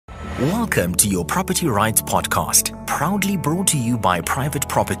Welcome to your Property Rights Podcast, proudly brought to you by Private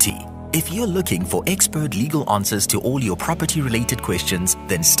Property. If you're looking for expert legal answers to all your property-related questions,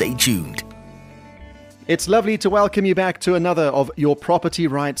 then stay tuned. It's lovely to welcome you back to another of your Property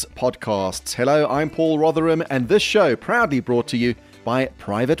Rights Podcasts. Hello, I'm Paul Rotherham, and this show proudly brought to you by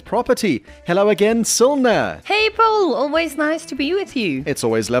Private Property. Hello again, Silna. Hey Paul, always nice to be with you. It's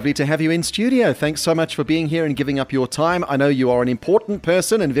always lovely to have you in studio. Thanks so much for being here and giving up your time. I know you are an important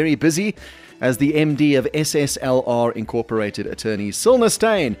person and very busy. As the MD of SSLR Incorporated attorney, Silna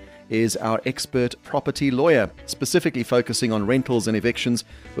Steyn is our expert property lawyer, specifically focusing on rentals and evictions,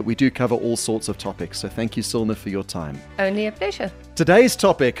 but we do cover all sorts of topics. So thank you, Silna, for your time. Only a pleasure. Today's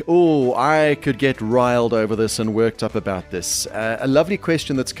topic, I could get riled over this and worked up about this. A lovely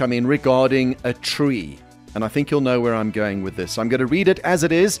question that's come in regarding a tree. And I think you'll know where I'm going with this. I'm going to read it as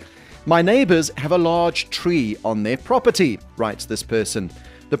it is. My neighbors have a large tree on their property, writes this person.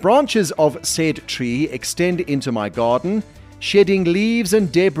 The branches of said tree extend into my garden, shedding leaves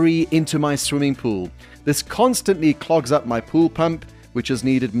and debris into my swimming pool. This constantly clogs up my pool pump, which has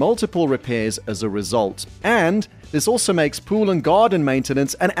needed multiple repairs as a result. And this also makes pool and garden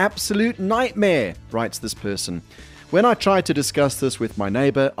maintenance an absolute nightmare, writes this person. When I tried to discuss this with my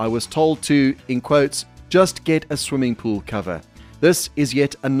neighbor, I was told to, in quotes, just get a swimming pool cover. This is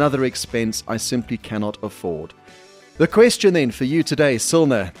yet another expense I simply cannot afford. The question then for you today,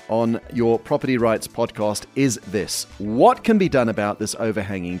 Silna, on your Property Rights Podcast is this. What can be done about this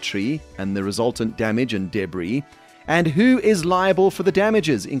overhanging tree and the resultant damage and debris? And who is liable for the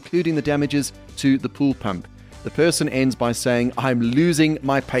damages, including the damages to the pool pump? The person ends by saying, I'm losing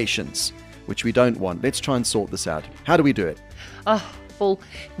my patience, which we don't want. Let's try and sort this out. How do we do it? Paul,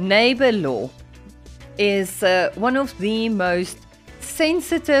 neighbor law is one of the most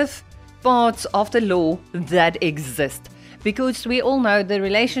sensitive parts of the law that exist, because we all know the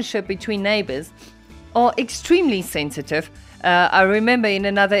relationship between neighbors are extremely sensitive. I remember in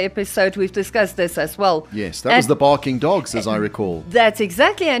another episode we've discussed this as well. Yes, that was the barking dogs, as I recall. That's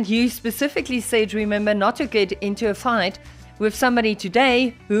exactly, and you specifically said, remember, not to get into a fight with somebody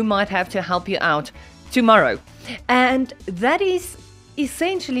today who might have to help you out tomorrow. And that is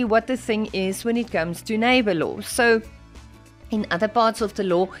essentially what the thing is when it comes to neighbor law. So in other parts of the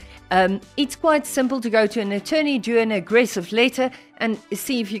law, it's quite simple to go to an attorney, do an aggressive letter, and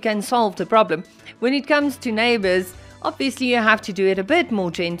see if you can solve the problem. When it comes to neighbors, obviously you have to do it a bit more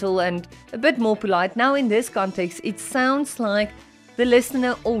gentle and a bit more polite. Now, in this context, it sounds like the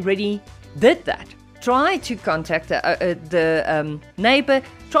listener already did that. Try to contact the neighbor,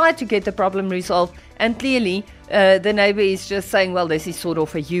 try to get the problem resolved, and clearly the neighbor is just saying, well, this is sort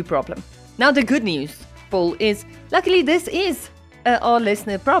of a you problem. Now, the good news, Paul, is luckily this is our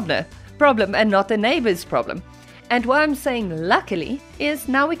listener problem and not the neighbor's problem. And what I'm saying luckily is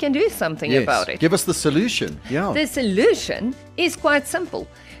now we can do something about it. Give us the solution. Yeah. The solution is quite simple.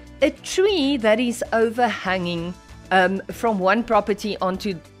 A tree that is overhanging from one property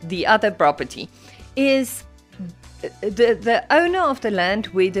onto the other property is the owner of the land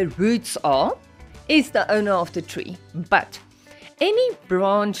where the roots are is the owner of the tree. But any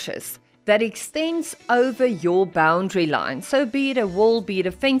branches that extends over your boundary line, so be it a wall, be it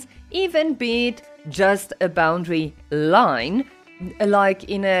a fence, even be it just a boundary line, like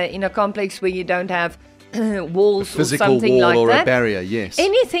in a complex where you don't have walls or something like that. Physical wall or a barrier, yes.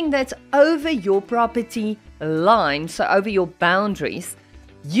 Anything that's over your property line, so over your boundaries,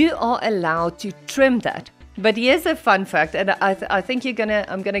 you are allowed to trim that. But here's a fun fact, and I think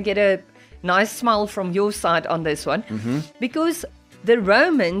I'm gonna get a nice smile from your side on this one, because the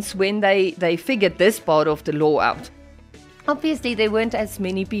Romans, when they figured this part of the law out, obviously there weren't as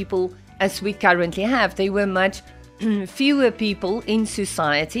many people as we currently have. There were much fewer people in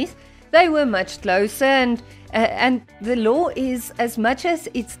societies. They were much closer, and the law is, as much as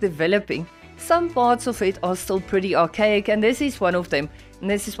it's developing, some parts of it are still pretty archaic, and this is one of them. And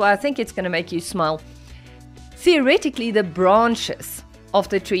this is why I think it's going to make you smile. Theoretically, the branches of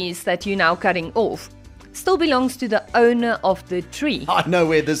the trees that you're now cutting off still belongs to the owner of the tree. I know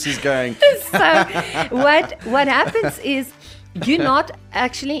where this is going. So what happens is you're not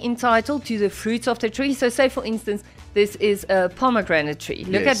actually entitled to the fruits of the tree. So say, for instance, this is a pomegranate tree.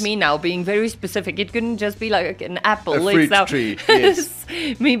 Look at me now being very specific. It couldn't just be like an apple. A fruit tree, yes.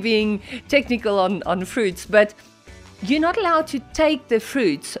 Me being technical on fruits. But you're not allowed to take the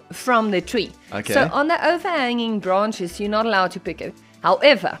fruits from the tree. Okay. So on the overhanging branches, you're not allowed to pick it.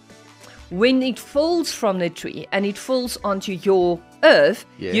 However, when it falls from the tree and it falls onto your earth,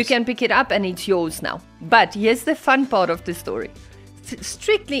 you can pick it up and it's yours now. But here's the fun part of the story.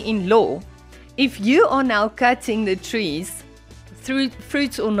 Strictly in law, if you are now cutting the trees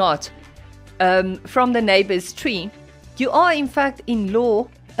fruits or not, from the neighbor's tree, you are in fact in law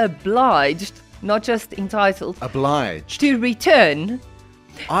obliged, not just entitled, Obliged. to return.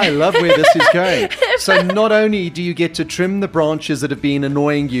 I love where this is going. So not only do you get to trim the branches that have been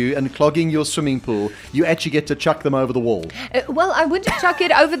annoying you and clogging your swimming pool, you actually get to chuck them over the wall. Well, I wouldn't chuck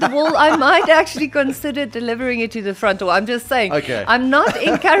it over the wall. I might actually consider delivering it to the front door. I'm just saying. Okay. I'm not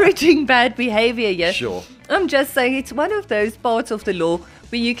encouraging bad behavior here. Sure. I'm just saying it's one of those parts of the law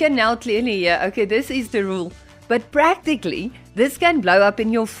where you can now clearly hear, okay, this is the rule. But practically, this can blow up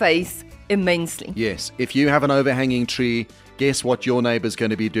in your face immensely. Yes. If you have an overhanging tree, guess what your neighbour's going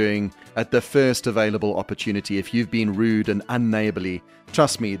to be doing at the first available opportunity. If you've been rude and unneighbourly,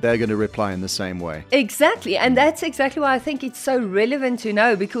 trust me, they're going to reply in the same way. Exactly, and that's exactly why I think it's so relevant to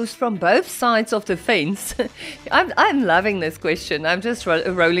know, because from both sides of the fence, I'm loving this question. I'm just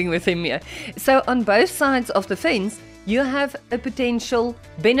rolling with him here. So on both sides of the fence, you have a potential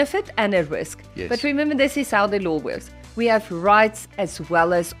benefit and a risk. Yes. But remember, this is how the law works. We have rights as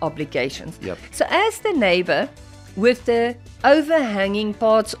well as obligations. Yep. So as the neighbor with the overhanging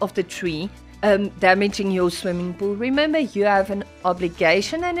parts of the tree damaging your swimming pool, remember you have an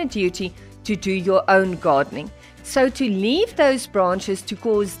obligation and a duty to do your own gardening. So to leave those branches to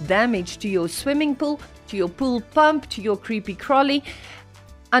cause damage to your swimming pool, to your pool pump, to your creepy crawly,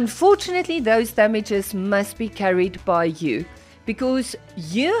 unfortunately those damages must be carried by you, because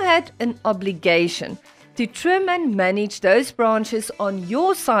you had an obligation to trim and manage those branches on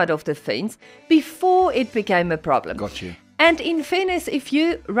your side of the fence before it became a problem. Got you. And in fairness, if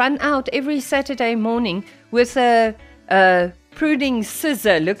you run out every Saturday morning with a pruning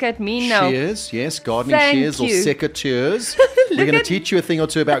scissor, look at me now. Shears, yes, gardening Thank shears or you. secateurs. We're going to teach you a thing or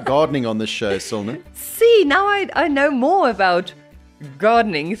two about gardening on this show, Silna. See, now I know more about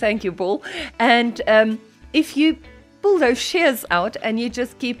gardening. Thank you, Paul. And if you pull those shears out and you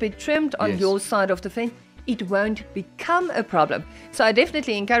just keep it trimmed on Yes. your side of the fence, it won't become a problem. So I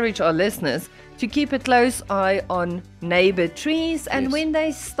definitely encourage our listeners to keep a close eye on neighbor trees, and Yes. when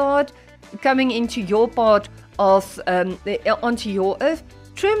they start coming into your part of onto your earth,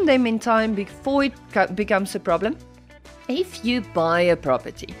 trim them in time before it becomes a problem. If you buy a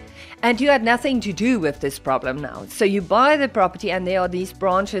property and you had nothing to do with this problem now, so you buy the property and there are these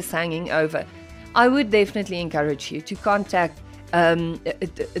branches hanging over, I would definitely encourage you to contact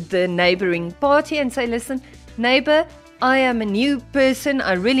the neighboring party and say, listen, neighbor, I am a new person.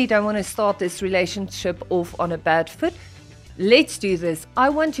 I really don't want to start this relationship off on a bad foot. Let's do this. I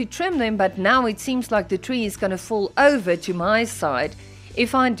want to trim them, but now it seems like the tree is going to fall over to my side.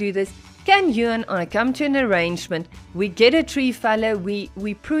 If I do this, can you and I come to an arrangement? We get a tree feller,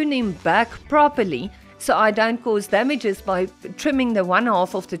 we prune him back properly, so I don't cause damages by trimming the one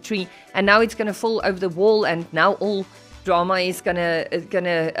half of the tree, and now it's going to fall over the wall, and now all drama is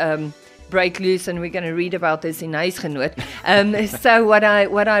gonna break loose, and we're going to read about this in Huisgenoot. So what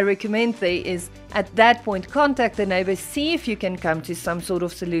I recommend there is, at that point, contact the neighbor, see if you can come to some sort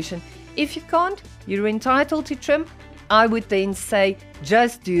of solution. If you can't, you're entitled to trim. I would then say,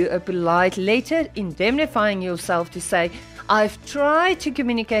 just do a polite letter indemnifying yourself to say, I've tried to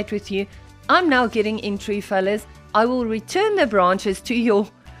communicate with you. I'm now getting in tree fellas. I will return the branches to your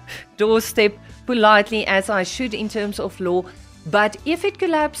doorstep politely, as I should in terms of law. But if it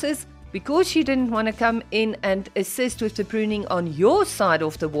collapses, because you didn't want to come in and assist with the pruning on your side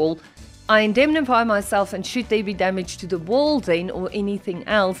of the wall, I indemnify myself, and should there be damage to the wall then or anything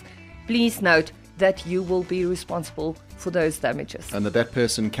else, please note that you will be responsible for those damages. And that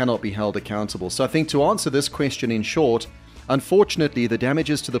person cannot be held accountable. So I think to answer this question in short, unfortunately, the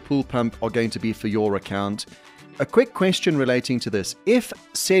damages to the pool pump are going to be for your account. A quick question relating to this. If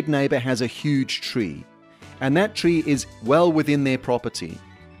said neighbor has a huge tree, and that tree is well within their property,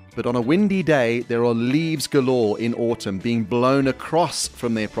 but on a windy day, there are leaves galore in autumn being blown across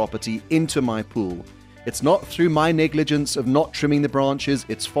from their property into my pool. It's not through my negligence of not trimming the branches,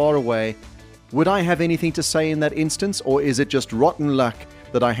 it's far away. Would I have anything to say in that instance, or is it just rotten luck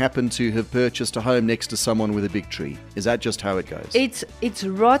that I happen to have purchased a home next to someone with a big tree? Is that just how it goes? It's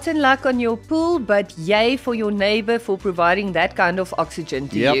rotten luck on your pool, but yay for your neighbor for providing that kind of oxygen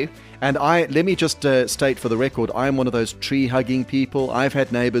to you. And let me just state for the record, I am one of those tree-hugging people. I've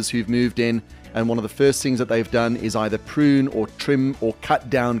had neighbors who've moved in, and one of the first things that they've done is either prune or trim or cut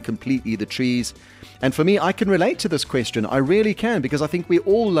down completely the trees. And for me, I can relate to this question. I really can, because I think we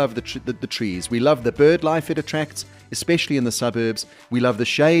all love the trees. We love the bird life it attracts, especially in the suburbs. We love the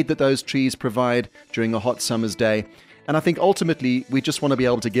shade that those trees provide during a hot summer's day. And I think ultimately, we just want to be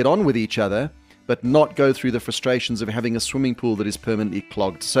able to get on with each other, but not go through the frustrations of having a swimming pool that is permanently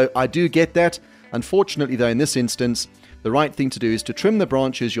clogged. So I do get that. Unfortunately, though, in this instance, the right thing to do is to trim the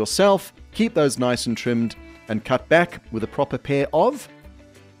branches yourself, keep those nice and trimmed, and cut back with a proper pair of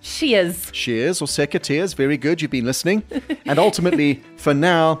shears or secateurs. Very good, you've been listening. And ultimately, for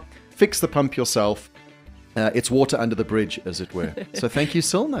now, fix the pump yourself. It's water under the bridge, as it were. So thank you,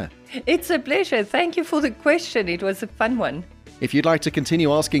 Silna. It's a pleasure. Thank you for the question. It was a fun one. If you'd like to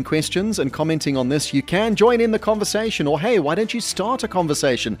continue asking questions and commenting on this, you can join in the conversation. Or hey, why don't you start a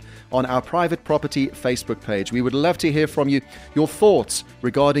conversation on our private property Facebook page? We would love to hear from you, your thoughts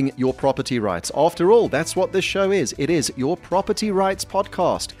regarding your property rights. After all, that's what this show is. It is your property rights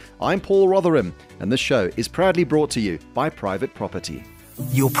podcast. I'm Paul Rotherham, and this show is proudly brought to you by Private Property.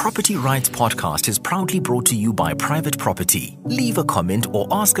 Your Property Rights podcast is proudly brought to you by Private Property. Leave a comment or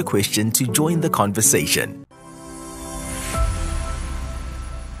ask a question to join the conversation.